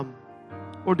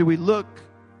or do we look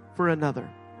for another?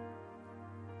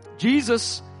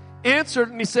 Jesus answered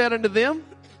and he said unto them,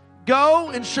 Go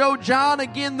and show John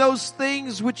again those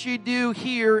things which ye do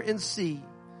hear and see.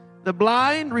 The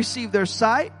blind receive their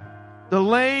sight, the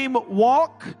lame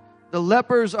walk, the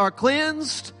lepers are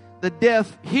cleansed, the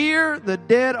deaf hear, the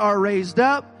dead are raised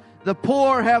up, the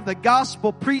poor have the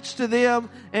gospel preached to them,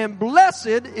 and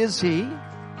blessed is he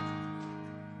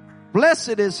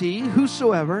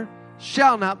whosoever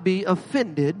shall not be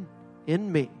offended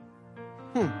in me.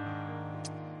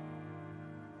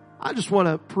 I just want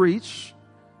to preach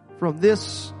from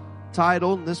this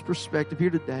title and this perspective here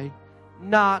today,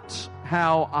 not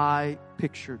how I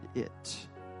pictured it.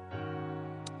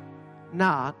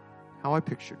 Not how I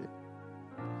pictured it.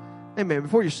 Amen.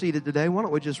 Before you're seated today, why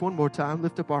don't we just one more time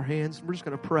lift up our hands and we're just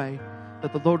going to pray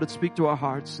that the Lord would speak to our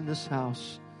hearts in this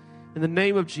house. In the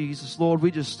name of Jesus, Lord,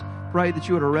 we just pray that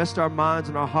you would arrest our minds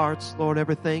and our hearts, Lord,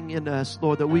 everything in us,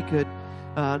 Lord, that we could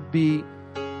be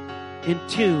in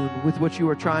tune with what you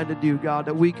are trying to do, God,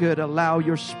 that we could allow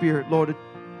your Spirit, Lord, to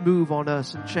move on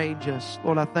us and change us.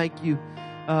 Lord, I thank you,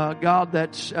 God,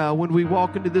 that when we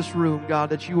walk into this room,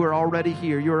 God, that you are already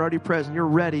here. You're already present. You're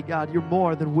ready, God. You're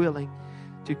more than willing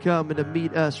to come and to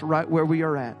meet us right where we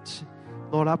are at.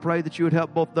 Lord, I pray that you would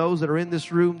help both those that are in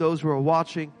this room, those who are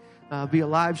watching via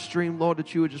live stream, Lord,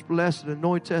 that you would just bless and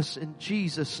anoint us. In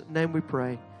Jesus' name we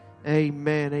pray.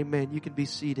 Amen, amen. You can be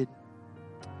seated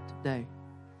today.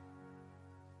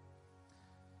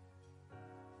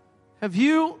 Have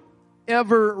you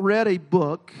ever read a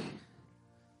book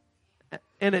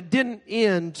and it didn't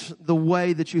end the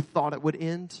way that you thought it would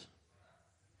end?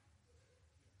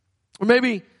 Or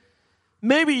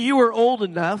maybe you were old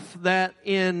enough that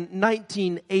in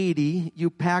 1980 you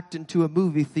packed into a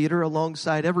movie theater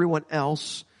alongside everyone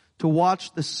else to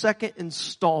watch the second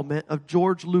installment of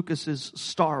George Lucas's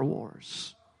Star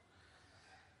Wars.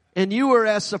 And you were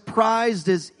as surprised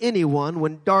as anyone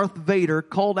when Darth Vader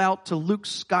called out to Luke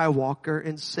Skywalker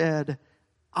and said,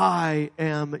 I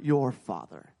am your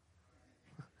father.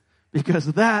 Because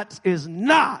that is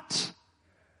not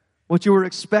what you were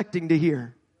expecting to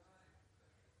hear.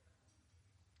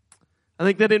 I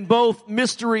think that in both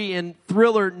mystery and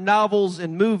thriller novels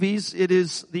and movies, it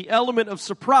is the element of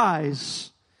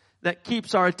surprise that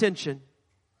keeps our attention.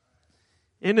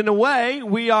 And in a way,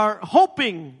 we are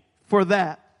hoping for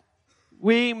that.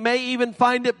 We may even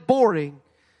find it boring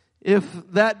if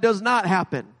that does not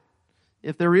happen.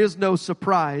 If there is no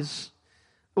surprise,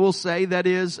 we'll say that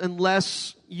is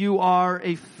unless you are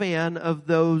a fan of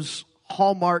those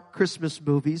Hallmark Christmas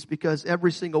movies, because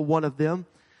every single one of them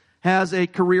has a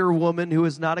career woman who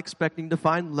is not expecting to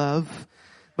find love.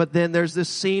 But then there's this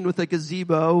scene with a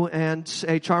gazebo and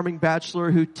a charming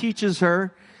bachelor who teaches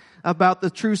her about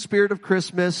the true spirit of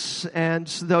Christmas. And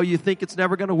though you think it's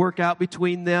never going to work out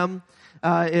between them,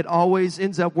 it always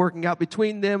ends up working out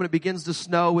between them, and it begins to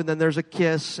snow, and then there's a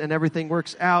kiss, and everything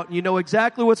works out. You know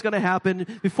exactly what's going to happen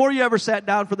before you ever sat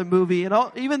down for the movie. And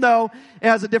even though it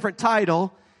has a different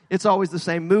title, it's always the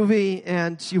same movie,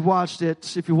 and you've watched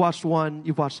it. If you watched one,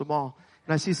 you've watched them all.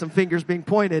 And I see some fingers being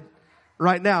pointed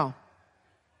right now.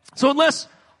 So unless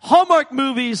Hallmark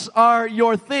movies are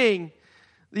your thing,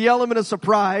 the element of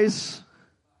surprise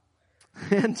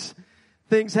and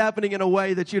things happening in a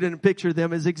way that you didn't picture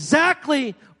them is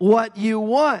exactly what you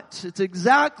want. It's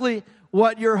exactly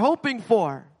what you're hoping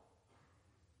for.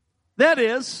 That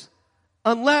is,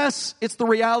 unless it's the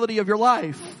reality of your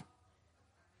life.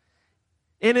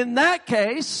 And in that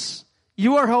case,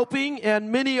 you are hoping,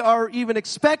 and many are even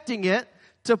expecting it,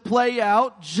 to play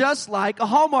out just like a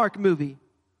Hallmark movie.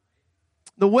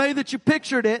 The way that you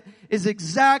pictured it is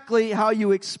exactly how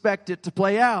you expect it to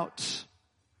play out.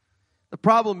 The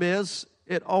problem is,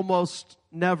 it almost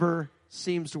never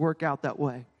seems to work out that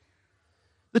way.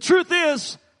 The truth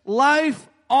is, life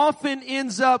often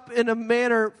ends up in a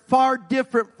manner far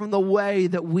different from the way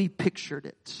that we pictured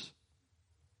it.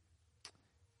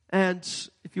 And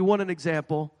if you want an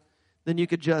example, then you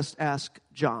could just ask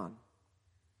John.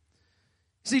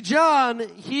 See, John,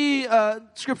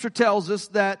 Scripture tells us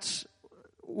that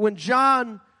when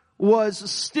John was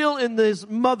still in his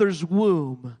mother's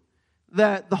womb,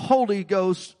 that the Holy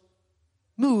Ghost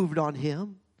moved on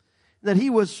him, that he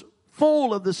was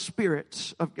full of the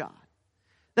Spirit of God.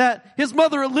 That his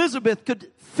mother Elizabeth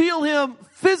could feel him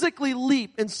physically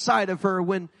leap inside of her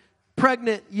when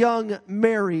pregnant young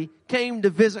Mary came to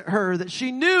visit her, that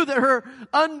she knew that her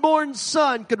unborn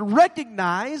son could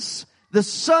recognize the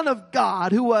Son of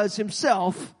God who was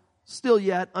himself still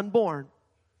yet unborn.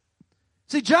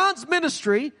 See, John's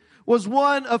ministry was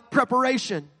one of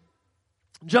preparation.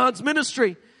 John's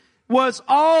ministry was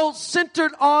all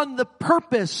centered on the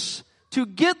purpose to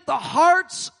get the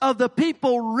hearts of the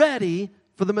people ready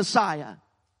for the Messiah.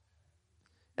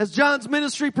 As John's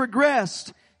ministry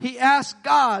progressed, he asked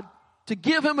God to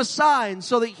give him a sign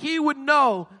so that he would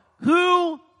know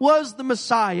who was the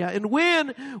Messiah and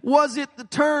when was it the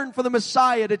turn for the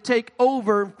Messiah to take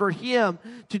over and for him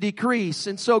to decrease.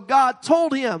 And so God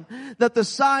told him that the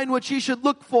sign which he should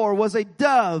look for was a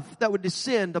dove that would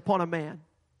descend upon a man.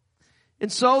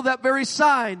 And so that very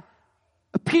sign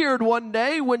appeared one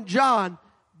day when John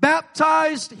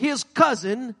baptized his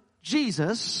cousin,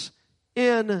 Jesus,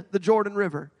 in the Jordan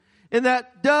River. And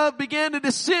that dove began to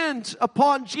descend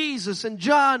upon Jesus, and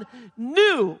John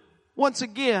knew once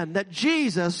again that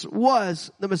Jesus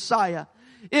was the Messiah.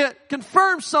 It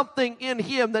confirmed something in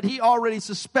him that he already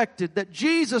suspected, that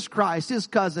Jesus Christ, his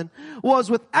cousin, was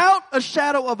without a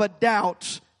shadow of a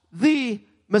doubt the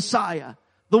Messiah.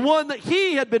 The one that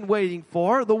he had been waiting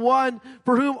for, the one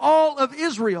for whom all of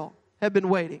Israel had been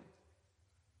waiting.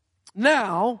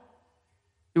 Now,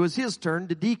 it was his turn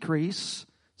to decrease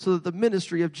so that the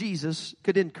ministry of Jesus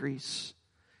could increase.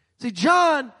 See,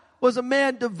 John was a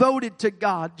man devoted to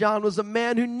God. John was a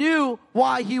man who knew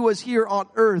why he was here on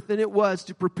earth, and it was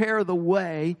to prepare the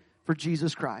way for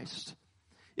Jesus Christ.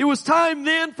 It was time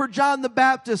then for John the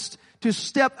Baptist to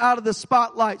step out of the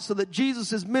spotlight so that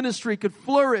Jesus' ministry could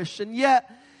flourish. And yet,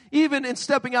 even in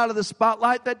stepping out of the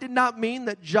spotlight, that did not mean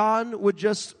that John would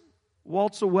just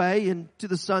waltz away into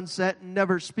the sunset and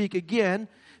never speak again,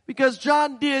 because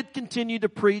John did continue to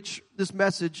preach this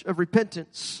message of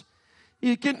repentance.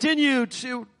 He continued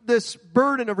to this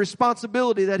burden of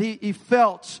responsibility that he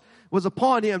felt was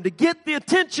upon him to get the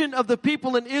attention of the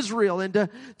people in Israel and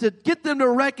to get them to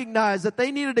recognize that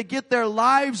they needed to get their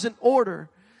lives in order,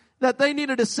 that they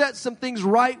needed to set some things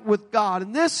right with God.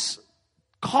 And this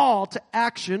call to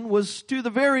action was to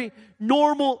the very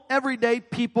normal, everyday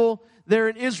people there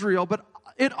in Israel, but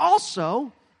it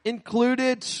also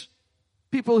included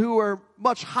people who were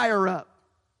much higher up,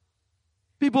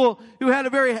 people who had a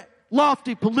very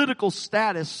lofty political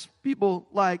status, people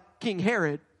like King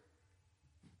Herod.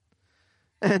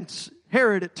 And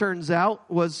Herod, it turns out,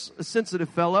 was a sensitive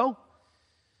fellow.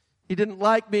 He didn't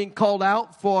like being called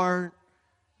out for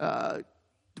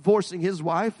divorcing his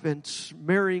wife and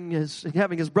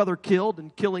having his brother killed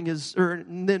and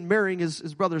and then marrying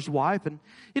his brother's wife. And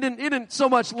he didn't so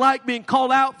much like being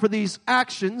called out for these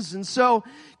actions. And so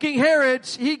King Herod,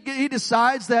 he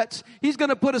decides that he's going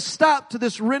to put a stop to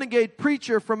this renegade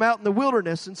preacher from out in the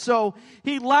wilderness. And so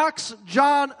he locks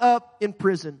John up in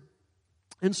prison.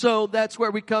 And so that's where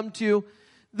we come to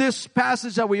this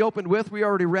passage that we opened with. We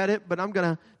already read it, but I'm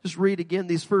going to just read again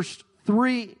these first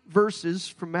 3 verses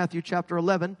from Matthew chapter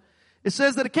 11. It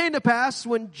says that it came to pass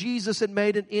when Jesus had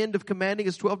made an end of commanding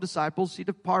his 12 disciples, he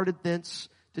departed thence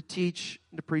to teach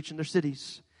and to preach in their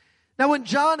cities. Now when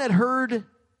John had heard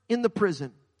in the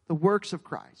prison the works of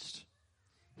Christ,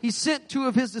 he sent 2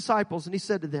 of his disciples, and he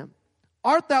said to them,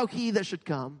 Art thou he that should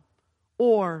come,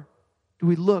 or do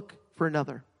we look for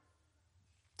another?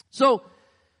 So,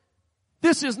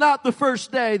 this is not the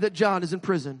first day that John is in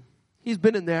prison. He's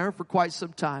been in there for quite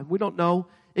some time. We don't know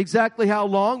exactly how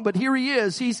long, but here he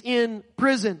is. He's in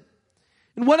prison.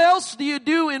 And what else do you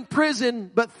do in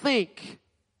prison but think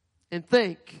and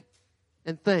think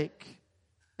and think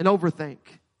and overthink?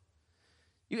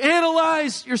 You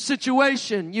analyze your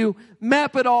situation. You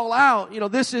map it all out.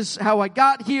 This is how I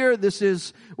got here. This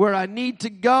is where I need to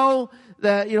go.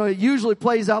 That, it usually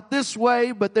plays out this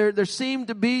way, but there seem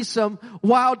to be some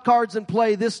wild cards in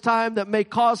play this time that may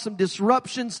cause some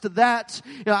disruptions to that.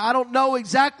 I don't know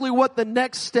exactly what the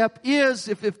next step is.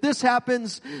 If this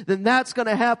happens, then that's going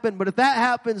to happen. But if that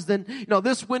happens, then,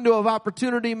 this window of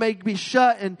opportunity may be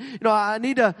shut, and, I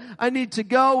need to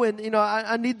go, and,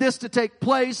 I need this to take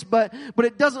place, but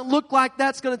it doesn't look like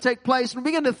that's going to take place. And we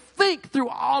begin to think through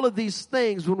all of these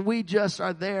things when we just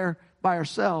are there by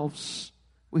ourselves.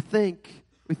 We think,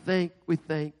 we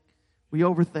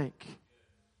overthink.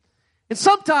 And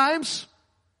sometimes,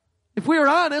 if we are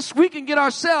honest, we can get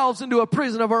ourselves into a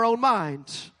prison of our own mind.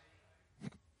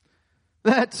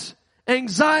 That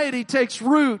anxiety takes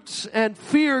root and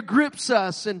fear grips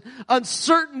us and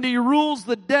uncertainty rules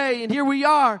the day. And here we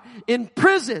are in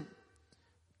prison.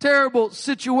 Terrible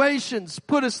situations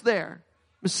put us there.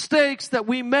 Mistakes that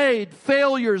we made,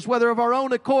 failures, whether of our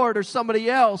own accord or somebody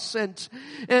else, and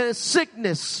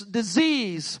sickness,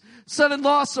 disease, sudden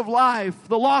loss of life,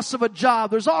 the loss of a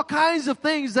job. There's all kinds of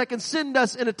things that can send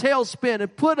us in a tailspin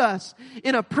and put us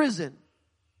in a prison.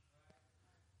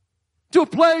 To a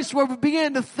place where we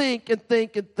begin to think and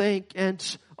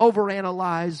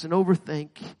overanalyze and overthink.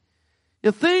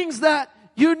 The things that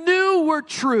you knew were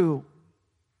true,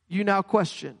 you now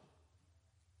question.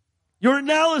 Your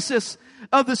analysis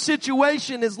of the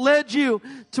situation has led you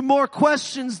to more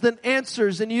questions than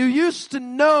answers. And you used to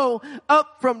know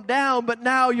up from down, but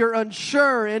now you're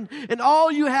unsure. And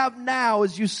all you have now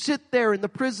is you sit there in the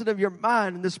prison of your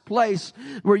mind, in this place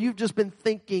where you've just been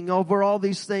thinking over all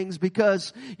these things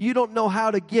because you don't know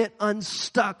how to get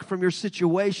unstuck from your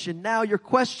situation. Now you're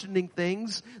questioning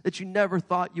things that you never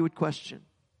thought you would question.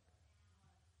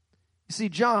 You see,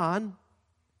 John,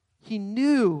 he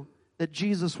knew that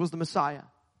Jesus was the Messiah.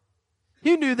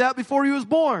 He knew that before he was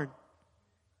born.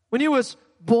 When he was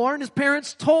born, his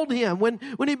parents told him. When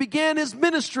he began his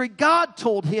ministry, God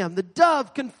told him. The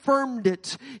dove confirmed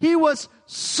it. He was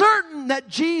certain that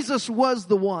Jesus was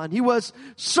the one. He was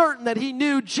certain that he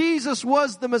knew Jesus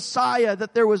was the Messiah,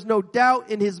 that there was no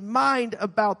doubt in his mind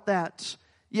about that.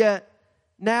 Yet,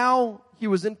 now he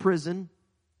was in prison,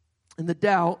 and the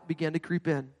doubt began to creep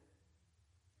in.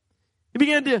 He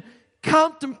began to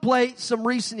contemplate some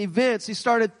recent events. He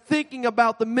started thinking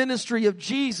about the ministry of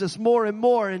Jesus more and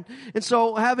more. And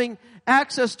so having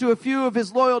access to a few of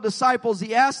his loyal disciples,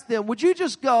 he asked them, would you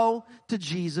just go to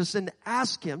Jesus and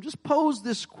ask him, just pose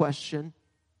this question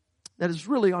that is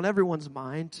really on everyone's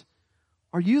mind.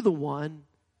 Are you the one,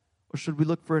 or should we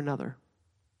look for another?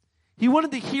 He wanted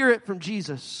to hear it from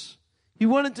Jesus. He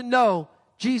wanted to know,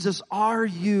 Jesus, are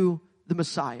you the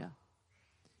Messiah?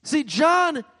 See,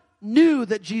 John knew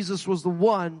that Jesus was the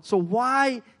one, so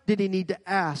why did he need to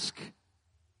ask?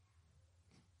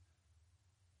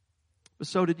 But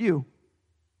so did you.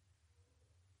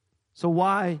 So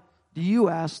why do you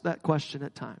ask that question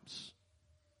at times?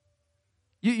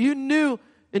 You knew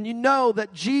and you know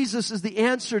that Jesus is the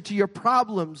answer to your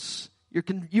problems.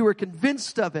 You were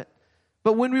convinced of it.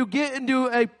 But when we get into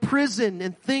a prison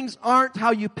and things aren't how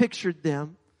you pictured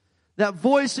them, that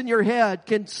voice in your head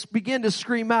can begin to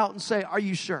scream out and say, are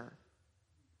you sure?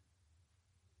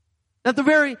 That the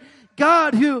very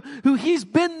God who he's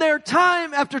been there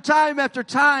time after time after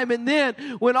time, and then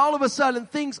when all of a sudden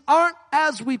things aren't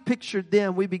as we pictured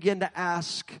them, we begin to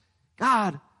ask,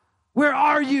 God, where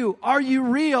are you? Are you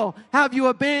real? Have you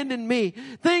abandoned me?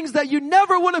 Things that you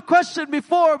never would have questioned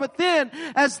before, but then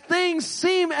as things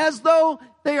seem as though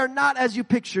they are not as you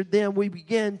pictured them, we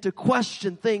begin to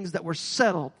question things that were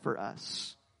settled for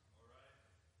us.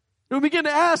 And we begin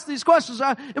to ask these questions.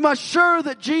 Am I sure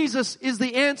that Jesus is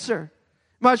the answer?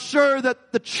 Am I sure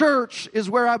that the church is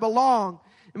where I belong?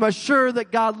 Am I sure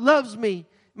that God loves me?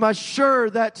 Am I sure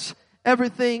that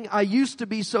everything I used to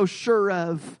be so sure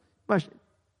of, am I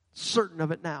certain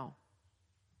of it now?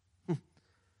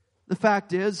 The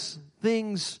fact is,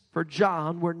 things for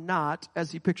John were not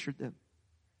as he pictured them.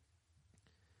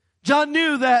 John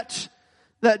knew that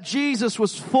Jesus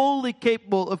was fully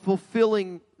capable of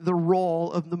fulfilling the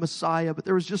role of the Messiah, but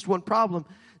there was just one problem.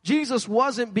 Jesus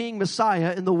wasn't being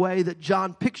Messiah in the way that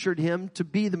John pictured him to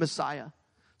be the Messiah.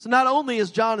 So not only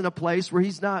is John in a place where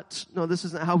this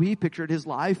isn't how he pictured his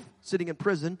life, sitting in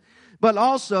prison, but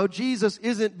also Jesus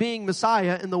isn't being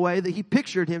Messiah in the way that he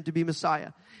pictured him to be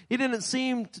Messiah.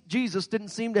 Jesus didn't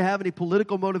seem to have any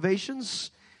political motivations.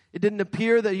 It didn't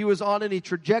appear that he was on any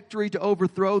trajectory to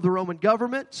overthrow the Roman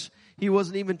government. He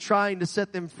wasn't even trying to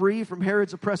set them free from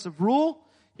Herod's oppressive rule.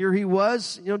 Here he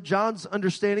was, John's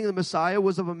understanding of the Messiah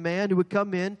was of a man who would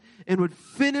come in and would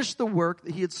finish the work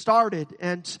that he had started.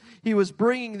 And he was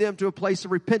bringing them to a place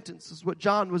of repentance. This is what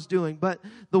John was doing. But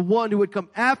the one who would come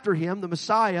after him, the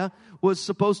Messiah, was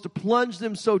supposed to plunge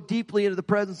them so deeply into the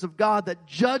presence of God that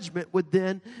judgment would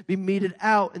then be meted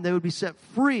out and they would be set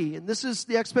free. And this is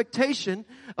the expectation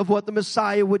of what the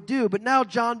Messiah would do. But now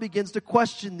John begins to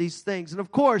question these things. And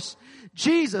of course,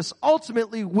 Jesus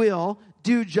ultimately will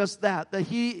do just that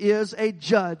he is a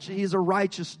judge. He is a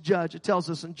righteous judge. It tells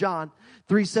us in John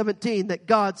 3:17 that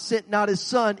God sent not his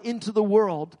Son into the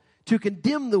world to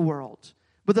condemn the world,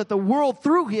 but that the world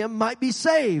through him might be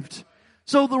saved.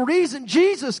 So the reason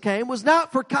Jesus came was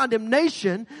not for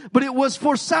condemnation, but it was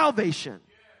for salvation.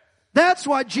 That's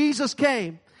why Jesus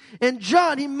came. And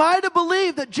John, he might have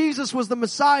believed that Jesus was the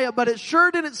Messiah, but it sure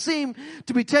didn't seem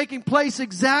to be taking place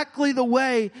exactly the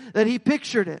way that he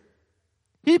pictured it.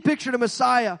 He pictured a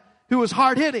Messiah who was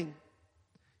hard-hitting.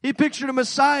 He pictured a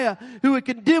Messiah who would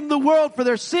condemn the world for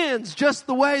their sins just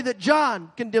the way that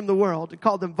John condemned the world and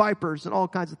called them vipers and all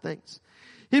kinds of things.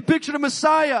 He pictured a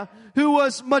Messiah who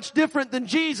was much different than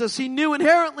Jesus. He knew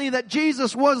inherently that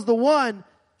Jesus was the one,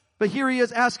 but here he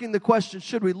is asking the question,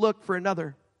 should we look for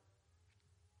another?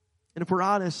 And if we're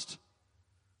honest,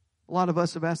 a lot of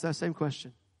us have asked that same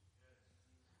question.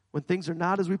 When things are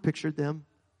not as we pictured them,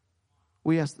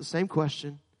 we ask the same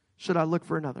question, should I look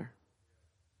for another?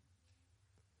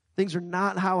 Things are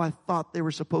not how I thought they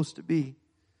were supposed to be.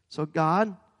 So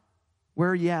God, where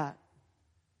are you at?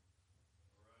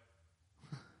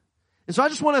 And so I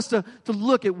just want us to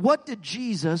look at what did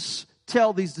Jesus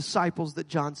tell these disciples that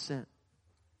John sent.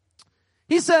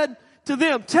 He said to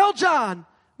them, tell John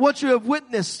what you have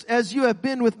witnessed as you have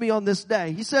been with me on this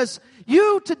day. He says,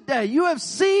 you today, you have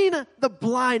seen the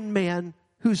blind man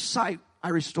whose sight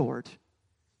I restored.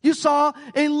 You saw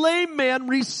a lame man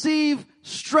receive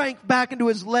strength back into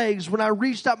his legs when I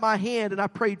reached out my hand and I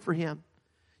prayed for him.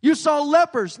 You saw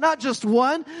lepers, not just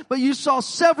one, but you saw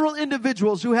several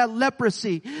individuals who had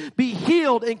leprosy be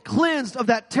healed and cleansed of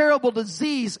that terrible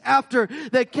disease after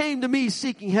they came to me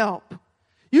seeking help.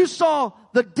 You saw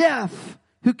the deaf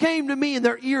who came to me and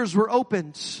their ears were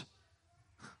opened.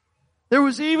 There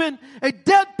was even a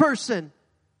dead person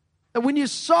that when you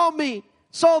saw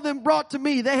them brought to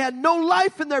me, they had no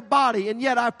life in their body, and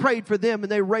yet I prayed for them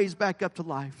and they raised back up to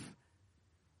life.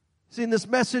 See, in this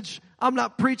message, I'm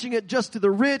not preaching it just to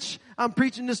the rich. I'm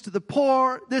preaching this to the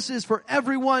poor. This is for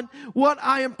everyone. What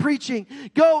I am preaching,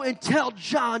 go and tell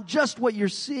John just what you're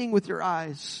seeing with your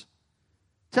eyes.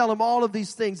 Tell him all of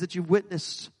these things that you've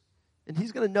witnessed, and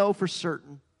he's going to know for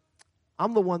certain,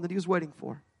 I'm the one that he was waiting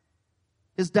for.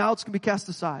 His doubts can be cast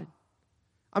aside.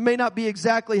 I may not be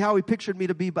exactly how he pictured me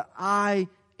to be, but I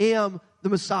am the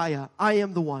Messiah. I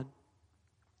am the one.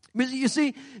 You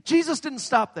see, Jesus didn't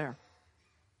stop there.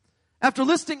 After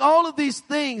listing all of these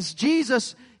things,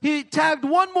 Jesus, he tagged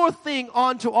one more thing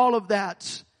onto all of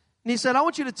that. And he said, I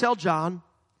want you to tell John,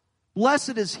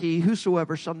 blessed is he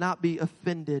whosoever shall not be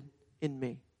offended in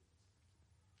me.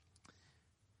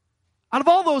 Out of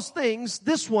all those things,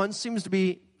 this one seems to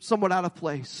be somewhat out of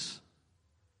place.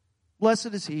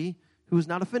 Blessed is he who is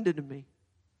not offended in me.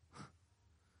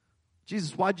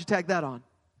 Jesus, why'd you tag that on?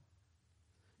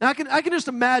 Now I can just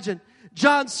imagine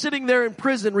John sitting there in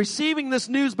prison, receiving this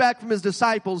news back from his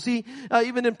disciples. He,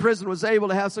 even in prison, was able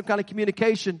to have some kind of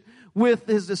communication with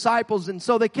his disciples. And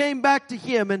so they came back to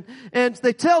him and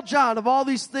they tell John of all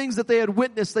these things that they had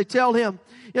witnessed. They tell him,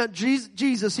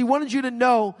 Jesus, he wanted you to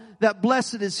know that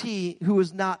blessed is he who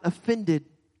is not offended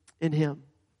in him.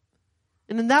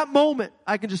 And in that moment,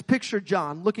 I can just picture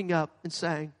John looking up and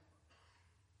saying,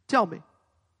 tell me,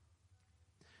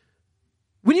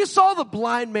 when you saw the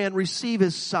blind man receive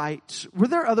his sight, were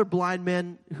there other blind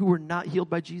men who were not healed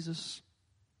by Jesus?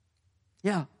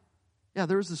 Yeah,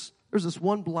 there was this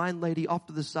one blind lady off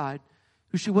to the side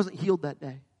who she wasn't healed that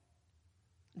day.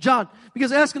 John,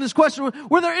 because asking this question,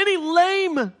 were there any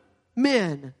lame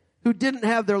men who didn't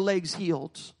have their legs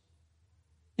healed?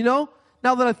 You know,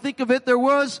 now that I think of it, there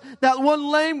was that one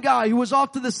lame guy who was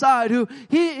off to the side who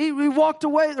he walked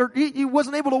away, or he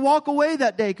wasn't able to walk away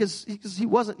that day because he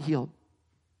wasn't healed.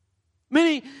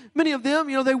 Many of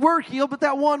them, they were healed, but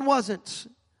that one wasn't.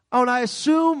 Oh, and I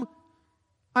assume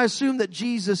that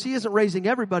Jesus, he isn't raising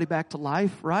everybody back to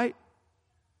life, right?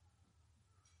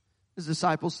 His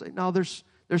disciples say, no, there's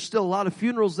still a lot of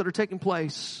funerals that are taking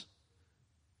place.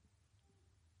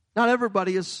 Not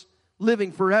everybody is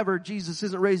living forever. Jesus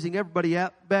isn't raising everybody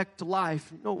back to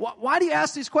life. Why do you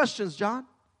ask these questions, John?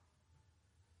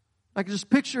 I can just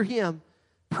picture him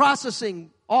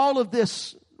processing all of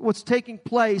this, what's taking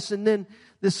place, and then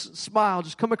this smile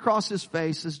just come across his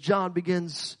face as John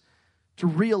begins to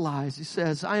realize. He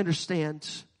says, I understand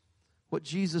what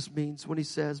Jesus means when he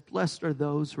says, blessed are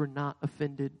those who are not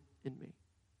offended in me.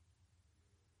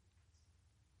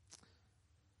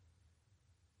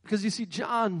 Because you see,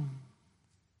 John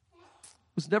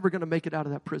was never going to make it out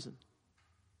of that prison.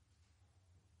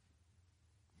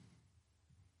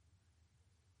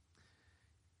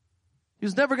 He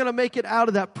was never going to make it out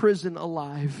of that prison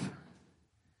alive.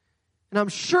 And I'm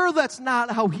sure that's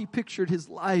not how he pictured his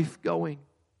life going.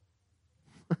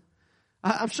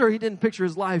 I'm sure he didn't picture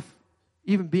his life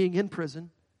even being in prison.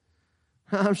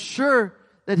 I'm sure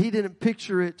that he didn't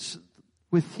picture it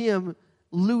with him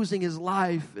losing his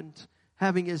life and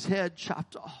having his head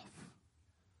chopped off.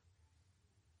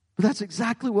 But that's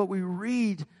exactly what we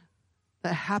read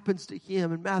that happens to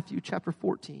him in Matthew chapter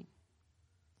 14.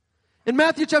 In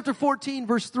Matthew chapter 14,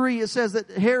 verse 3, it says that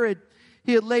Herod,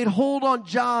 he had laid hold on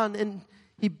John and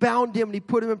he bound him and he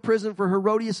put him in prison for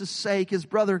Herodias' sake, his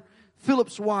brother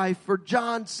Philip's wife. For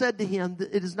John said to him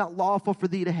that it is not lawful for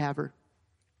thee to have her.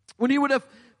 When he would have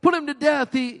put him to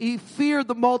death, he feared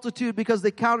the multitude because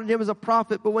they counted him as a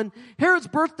prophet. But when Herod's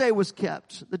birthday was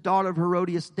kept, the daughter of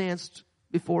Herodias danced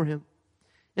before him.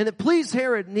 And it pleased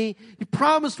Herod, and he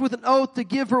promised with an oath to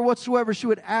give her whatsoever she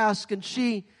would ask. And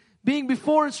she, being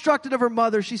before instructed of her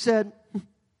mother, she said,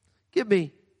 give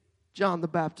me John the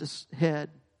Baptist's head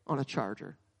on a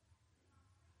charger.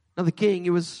 Now the king, he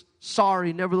was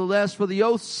sorry, nevertheless, for the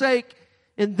oath's sake,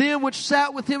 and them which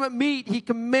sat with him at meat, he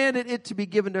commanded it to be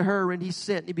given to her, and he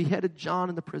sent and he beheaded John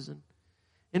in the prison.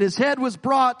 And his head was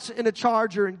brought in a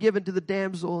charger and given to the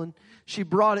damsel, and she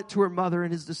brought it to her mother,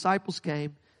 and his disciples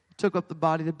came, took up the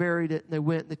body, they buried it, and they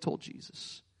went and they told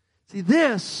Jesus. See,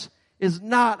 this is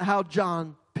not how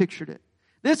John pictured it.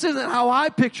 This isn't how I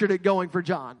pictured it going for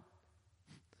John.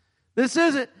 This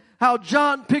isn't how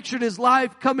John pictured his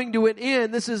life coming to an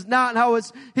end. This is not how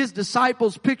his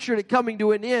disciples pictured it coming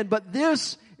to an end, but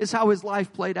this is how his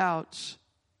life played out.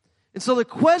 And so the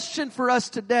question for us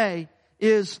today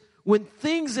is, when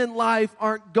things in life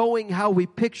aren't going how we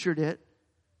pictured it,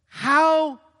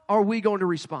 how are we going to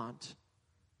respond?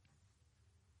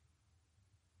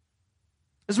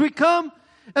 As we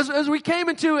came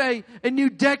into a new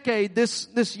decade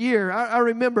this year, I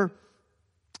remember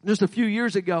just a few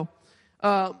years ago,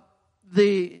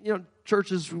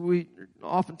 churches, we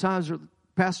oftentimes, or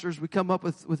pastors, we come up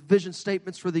with vision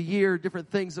statements for the year, different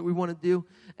things that we want to do,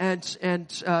 and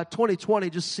 2020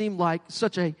 just seemed like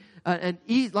such a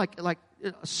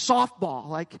softball.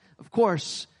 Like, of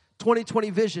course, 2020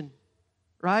 vision,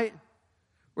 right?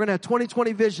 We're gonna have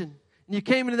 2020 vision, and you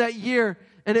came into that year,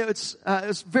 and it's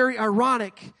very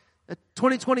ironic. That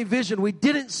 2020 vision, we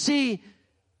didn't see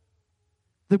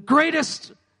the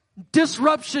greatest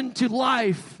disruption to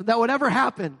life that would ever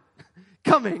happen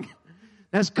coming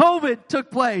as COVID took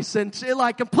place, and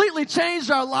it completely changed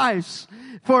our lives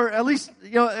for at least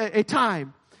a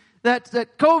time. That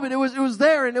COVID, it was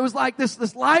there, and it was like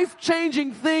this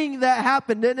life-changing thing that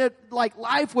happened, and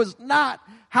life was not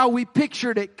how we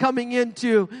pictured it coming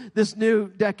into this new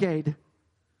decade.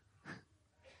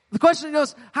 The question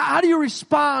is, how do you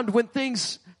respond when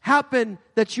things happen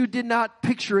that you did not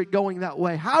picture it going that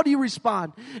way? How do you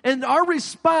respond? And our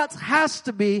response has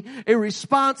to be a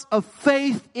response of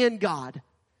faith in God.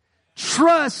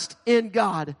 Trust in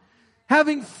God.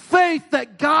 Having faith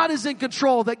that God is in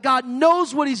control, that God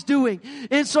knows what He's doing.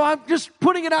 And so I'm just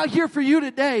putting it out here for you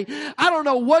today. I don't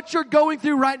know what you're going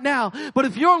through right now, but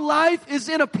if your life is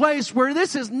in a place where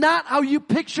this is not how you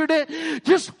pictured it,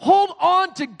 just hold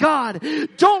on to God.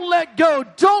 Don't let go.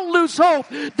 Don't lose hope.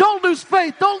 Don't lose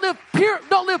faith. Don't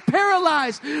live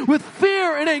paralyzed with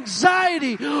fear and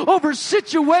anxiety over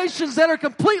situations that are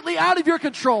completely out of your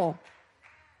control.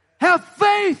 Have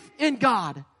faith in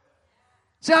God.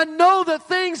 See, I know that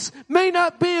things may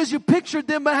not be as you pictured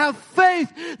them, but have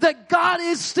faith that God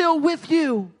is still with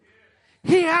you.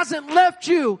 He hasn't left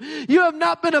you. You have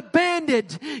not been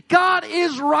abandoned. God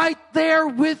is right there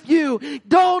with you.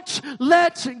 Don't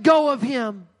let go of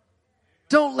Him.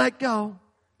 Don't let go.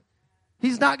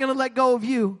 He's not going to let go of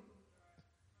you.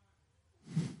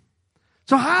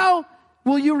 So how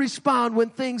will you respond when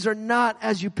things are not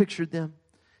as you pictured them?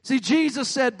 See, Jesus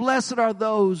said, "Blessed are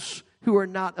those who are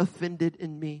not offended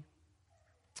in me."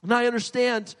 And I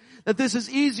understand that this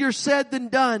is easier said than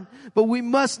done, but we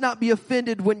must not be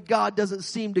offended when God doesn't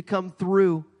seem to come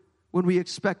through when we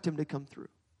expect Him to come through.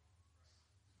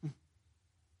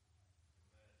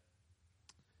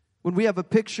 When we have a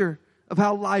picture of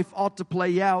how life ought to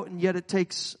play out, and yet it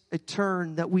takes a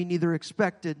turn that we neither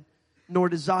expected nor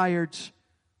desired,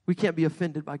 we can't be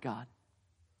offended by God.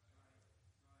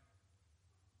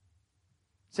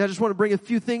 See, I just want to bring a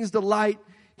few things to light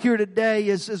here today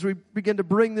as we begin to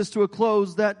bring this to a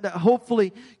close that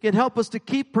hopefully can help us to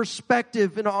keep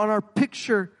perspective on our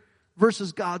picture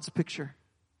versus God's picture.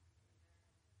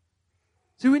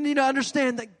 See, we need to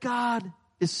understand that God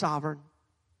is sovereign.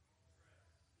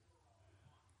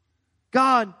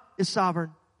 God is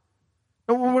sovereign.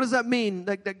 And what does that mean,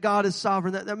 that God is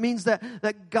sovereign? That means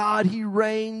that God, He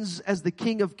reigns as the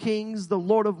King of Kings, the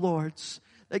Lord of Lords.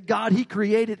 That God, He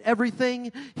created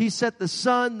everything. He set the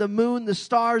sun, the moon, the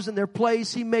stars in their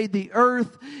place. He made the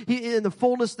earth in the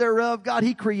fullness thereof. God,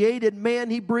 He created man.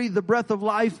 He breathed the breath of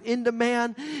life into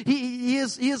man. He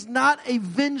is not a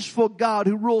vengeful God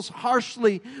who rules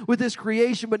harshly with His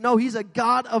creation, but no, He's a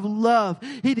God of love.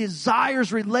 He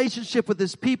desires relationship with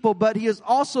His people, but He is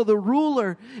also the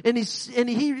ruler, and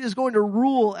He is going to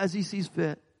rule as He sees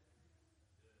fit.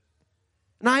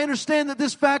 And I understand that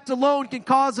this fact alone can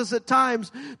cause us at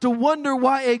times to wonder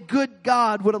why a good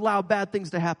God would allow bad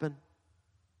things to happen.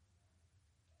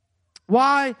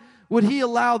 Why would He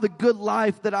allow the good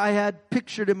life that I had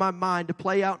pictured in my mind to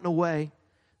play out in a way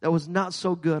that was not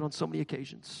so good on so many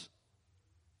occasions?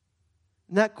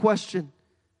 And that question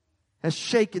has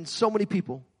shaken so many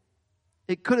people.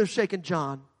 It could have shaken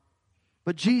John,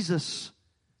 but Jesus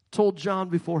told John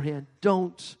beforehand,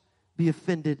 "Don't be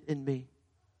offended in me."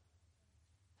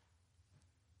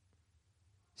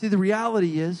 See, the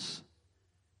reality is,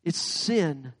 it's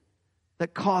sin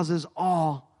that causes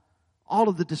all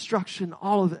of the destruction,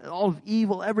 all of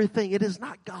evil, everything. It is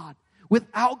not God.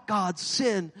 Without God,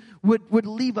 sin would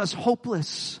leave us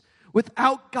hopeless.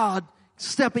 Without God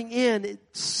stepping in,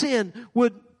 sin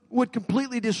would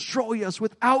completely destroy us.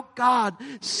 Without God,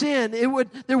 there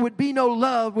would be no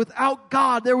love. Without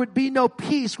God, there would be no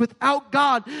peace. Without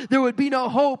God, there would be no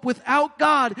hope. Without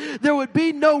God, there would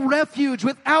be no refuge.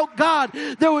 Without God,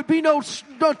 there would be no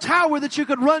tower that you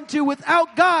could run to.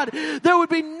 Without God, there would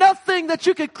be nothing that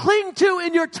you could cling to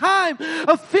in your time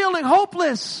of feeling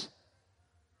hopeless.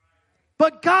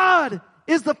 But God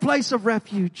is the place of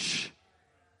refuge.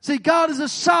 See, God is a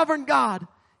sovereign God.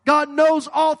 God knows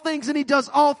all things and He does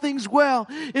all things well.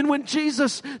 And when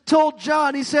Jesus told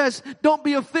John, He says, don't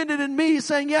be offended in me,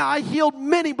 saying, yeah, I healed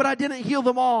many, but I didn't heal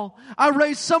them all. I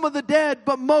raised some of the dead,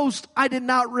 but most I did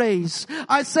not raise.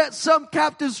 I set some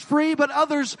captives free, but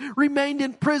others remained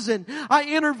in prison. I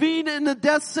intervened in the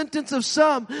death sentence of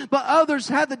some, but others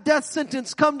had the death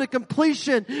sentence come to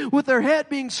completion with their head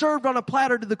being served on a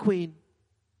platter to the queen.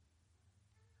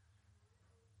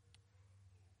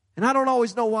 And I don't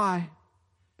always know why.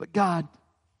 But God,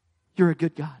 you're a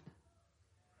good God.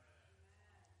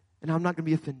 And I'm not going to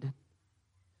be offended.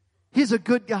 He's a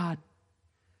good God.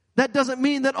 That doesn't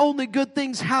mean that only good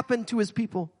things happen to His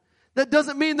people. That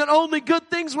doesn't mean that only good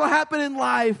things will happen in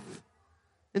life.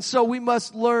 And so we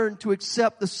must learn to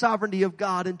accept the sovereignty of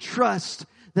God and trust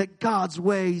that God's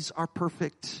ways are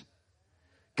perfect.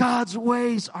 God's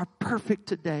ways are perfect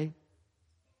today.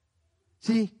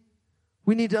 See,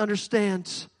 we need to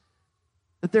understand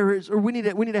that we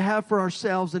need to have for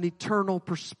ourselves an eternal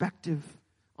perspective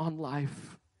on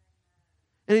life.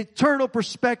 An eternal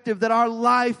perspective that our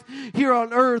life here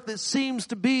on earth, it seems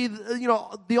to be,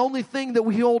 the only thing that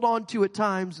we hold on to at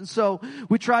times. And so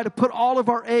we try to put all of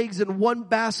our eggs in one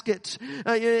basket,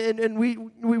 and we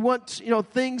want,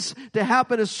 things to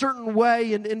happen a certain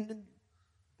way. And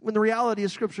when the reality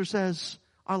of Scripture says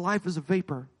our life is a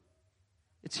vapor.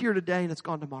 It's here today and it's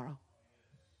gone tomorrow.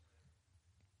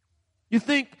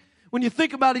 When you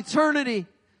think about eternity,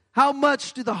 how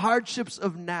much do the hardships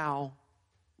of now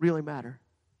really matter?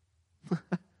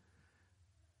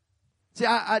 See,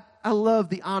 I love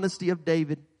the honesty of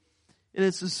David. And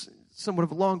it's somewhat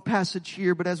of a long passage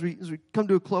here, but as we come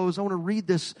to a close, I want to read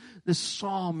this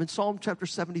psalm in Psalm chapter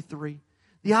 73.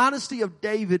 The honesty of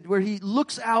David, where he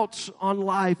looks out on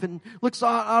life and looks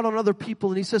out on other people,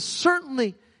 and he says,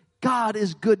 certainly God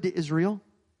is good to Israel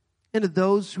and to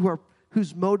those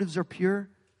whose motives are pure.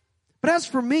 But as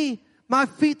for me, my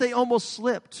feet, they almost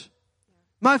slipped.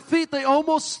 My feet, they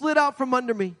almost slid out from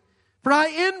under me. For I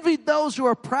envied those who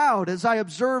are proud as I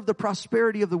observed the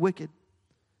prosperity of the wicked.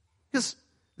 Because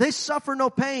they suffer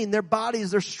no pain. Their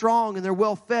bodies, they're strong and they're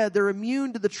well fed. They're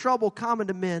immune to the trouble common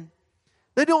to men.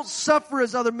 They don't suffer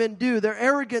as other men do. Their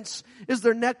arrogance is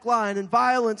their neckline and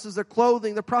violence is their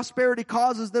clothing. Their prosperity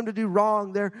causes them to do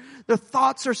wrong. Their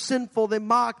thoughts are sinful. They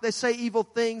mock. They say evil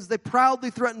things. They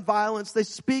proudly threaten violence. They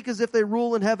speak as if they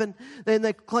rule in heaven. Then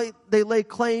they lay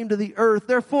claim to the earth.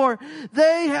 Therefore,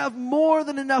 they have more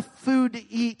than enough food to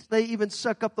eat. They even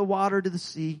suck up the water to the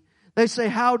sea. They say,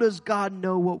 how does God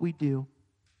know what we do?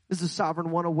 Is the sovereign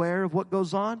one aware of what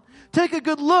goes on? Take a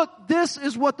good look. This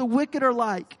is what the wicked are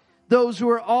like. Those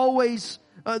who always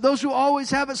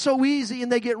have it so easy and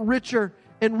they get richer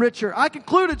and richer. I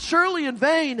concluded, surely in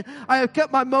vain I have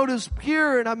kept my motives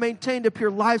pure and I maintained a pure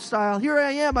lifestyle. Here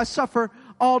I am, I suffer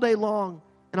all day long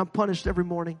and I'm punished every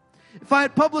morning. If I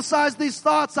had publicized these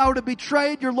thoughts, I would have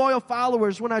betrayed your loyal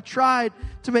followers. When I tried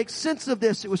to make sense of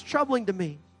this, it was troubling to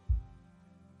me.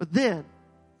 But then,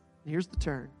 here's the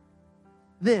turn.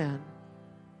 Then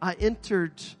I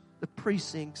entered the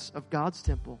precincts of God's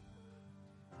temple.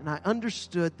 And I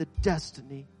understood the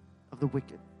destiny of the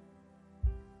wicked.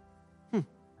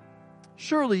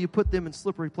 Surely you put them in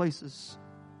slippery places.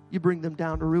 You bring them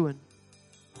down to ruin.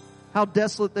 How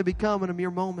desolate they become in a mere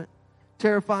moment.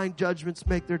 Terrifying judgments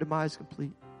make their demise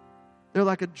complete. They're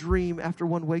like a dream after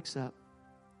one wakes up.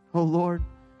 Oh Lord,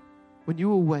 when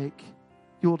you awake,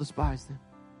 you will despise them.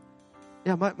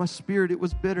 Yeah, my spirit, it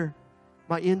was bitter.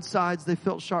 My insides, they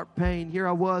felt sharp pain. Here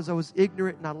I was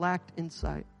ignorant and I lacked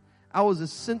insight. I was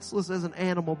as senseless as an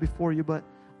animal before you, but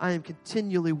I am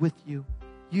continually with you.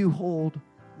 You hold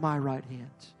my right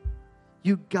hand.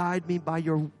 You guide me by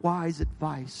your wise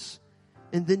advice,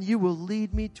 and then you will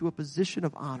lead me to a position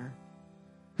of honor.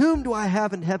 Whom do I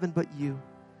have in heaven but you?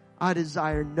 I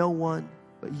desire no one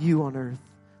but you on earth.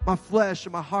 My flesh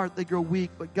and my heart, they grow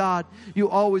weak, but God, you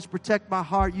always protect my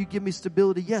heart. You give me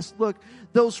stability. Yes, look,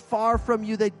 those far from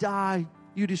you, they die.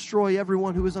 You destroy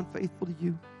everyone who is unfaithful to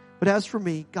you. But as for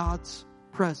me, God's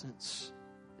presence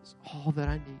is all that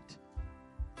I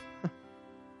need.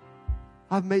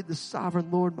 I've made the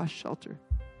sovereign Lord my shelter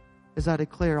as I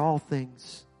declare all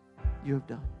things you have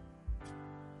done.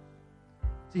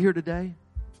 Is he here today?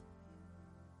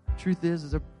 Truth is,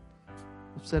 as I've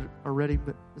said it already,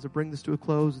 but as I bring this to a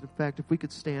close, in fact, if we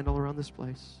could stand all around this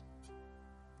place,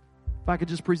 if I could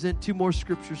just present 2 more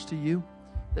scriptures to you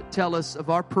that tell us of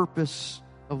our purpose,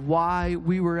 of why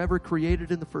we were ever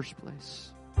created in the first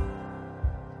place.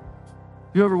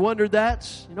 You ever wondered that?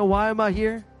 You know, why am I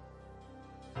here?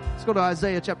 Let's go to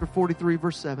Isaiah chapter 43,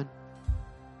 verse 7.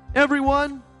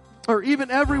 Everyone, or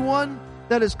even everyone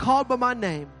that is called by my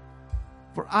name,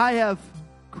 for I have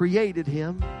created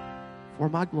him for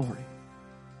my glory.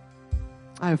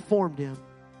 I have formed him.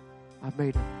 I've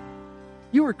made him.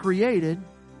 You were created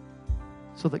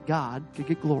so that God could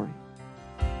get glory.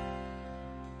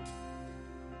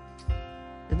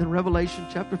 And then Revelation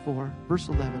chapter 4, verse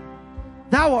 11.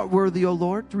 Thou art worthy, O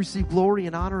Lord, to receive glory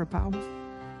and honor and power.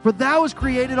 For thou hast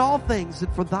created all things,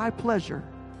 and for thy pleasure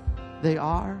they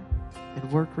are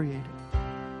and were created.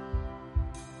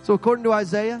 So according to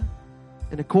Isaiah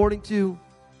and according to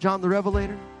John the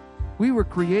Revelator, we were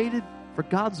created for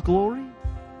God's glory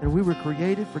and we were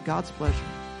created for God's pleasure.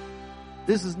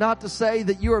 This is not to say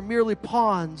that you are merely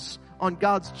pawns on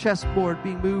God's chessboard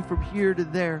being moved from here to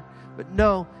there. But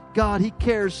no, God, He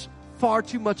cares far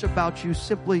too much about you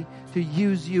simply to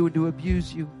use you and to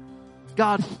abuse you.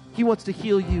 God, He wants to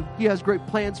heal you. He has great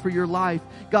plans for your life.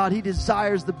 God, He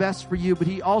desires the best for you, but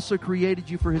He also created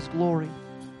you for His glory.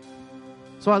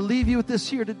 So I leave you with this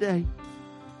here today.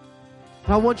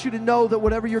 And I want you to know that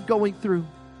whatever you're going through,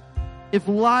 if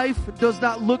life does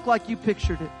not look like you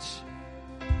pictured it,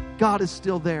 God is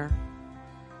still there.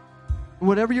 And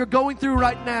whatever you're going through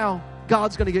right now,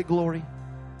 God's going to get glory.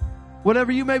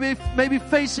 Whatever you may be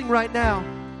facing right now,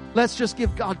 let's just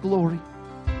give God glory.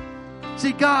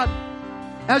 See, God,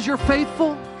 as you're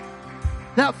faithful,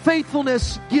 that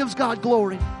faithfulness gives God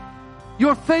glory.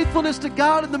 Your faithfulness to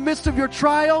God in the midst of your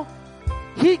trial,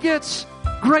 He gets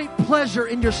great pleasure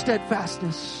in your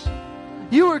steadfastness.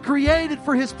 You were created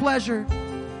for His pleasure.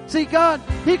 See, God,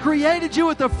 He created you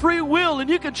with a free will, and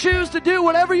you can choose to do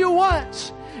whatever you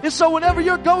want. And so whenever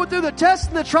you're going through the tests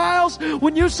and the trials,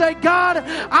 when you say, God,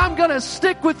 I'm going to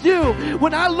stick with you.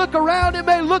 When I look around, it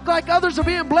may look like others are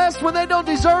being blessed when they don't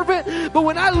deserve it. But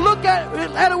when I look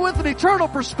at it with an eternal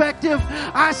perspective,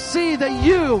 I see that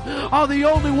you are the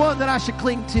only one that I should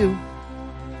cling to.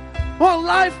 Well,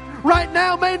 life right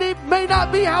now may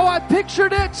not be how I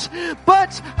pictured it,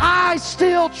 but I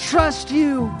still trust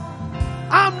you.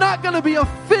 I'm not going to be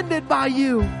offended by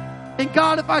you. And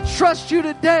God, if I trust you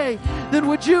today, then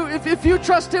would you, if you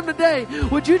trust Him today,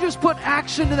 would you just put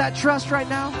action to that trust right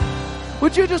now?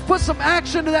 Would you just put some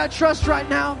action to that trust right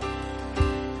now?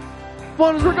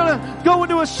 Well, we're going to go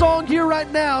into a song here right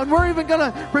now, and we're even going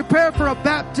to prepare for a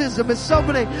baptism. If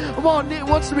somebody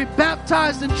wants to be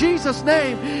baptized in Jesus'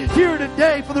 name here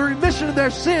today for the remission of their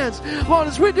sins, well,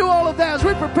 as we do all of that, as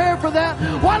we prepare for that,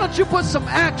 why don't you put some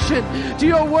action to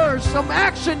your words, some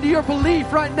action to your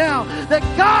belief right now that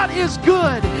God is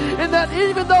good, and that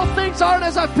even though things aren't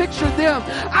as I pictured them,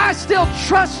 I still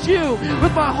trust you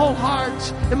with my whole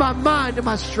heart and my mind and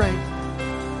my strength.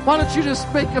 Why don't you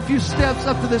just make a few steps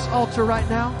up to this altar right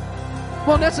now?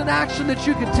 Well, that's an action that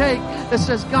you can take that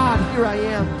says, God, here I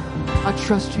am. I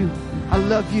trust you. I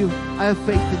love you. I have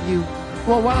faith in you.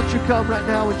 Well, why don't you come right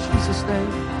now in Jesus'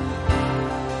 name?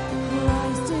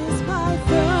 Christ is my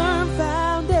first